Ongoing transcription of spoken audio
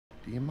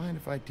Do you mind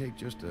if I take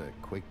just a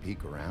quick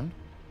peek around?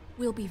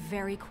 We'll be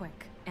very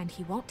quick, and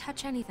he won't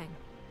touch anything.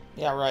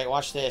 Yeah, right,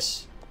 watch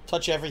this.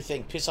 Touch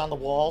everything, piss on the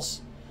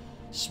walls,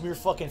 smear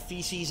fucking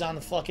feces on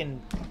the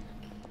fucking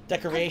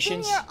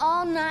decorations. I've been here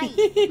all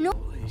night. No.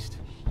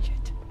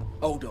 Shit.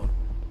 Hold on.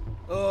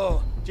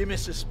 Oh, do you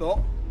miss a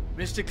spot?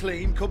 Mr.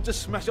 Clean, come to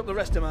smash up the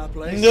rest of my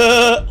place.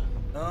 Nah.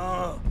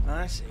 Oh,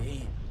 I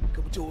see.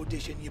 Come to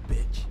audition, you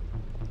bitch.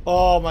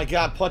 Oh my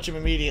god, punch him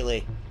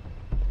immediately.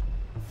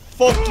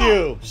 Fuck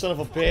you, son of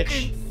a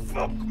bitch.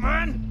 Fuck,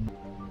 man!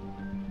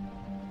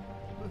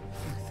 You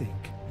think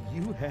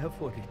you have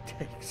what it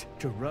takes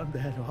to run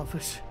that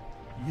office?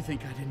 You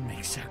think I didn't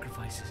make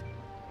sacrifices?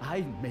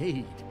 I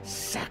made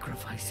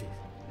sacrifices.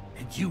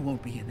 And you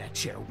won't be in that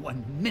chair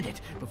 1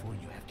 minute before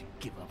you have to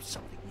give up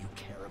something you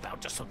care about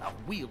just so the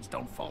wheels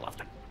don't fall off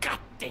the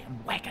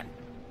goddamn wagon.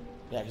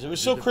 Yeah, because it was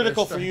so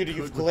critical for you to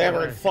use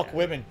glamour and fuck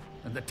women.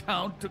 And the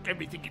town took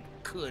everything it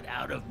could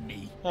out of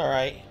me.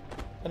 Alright,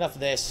 enough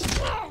of this.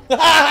 Oh, you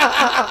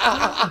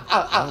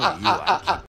are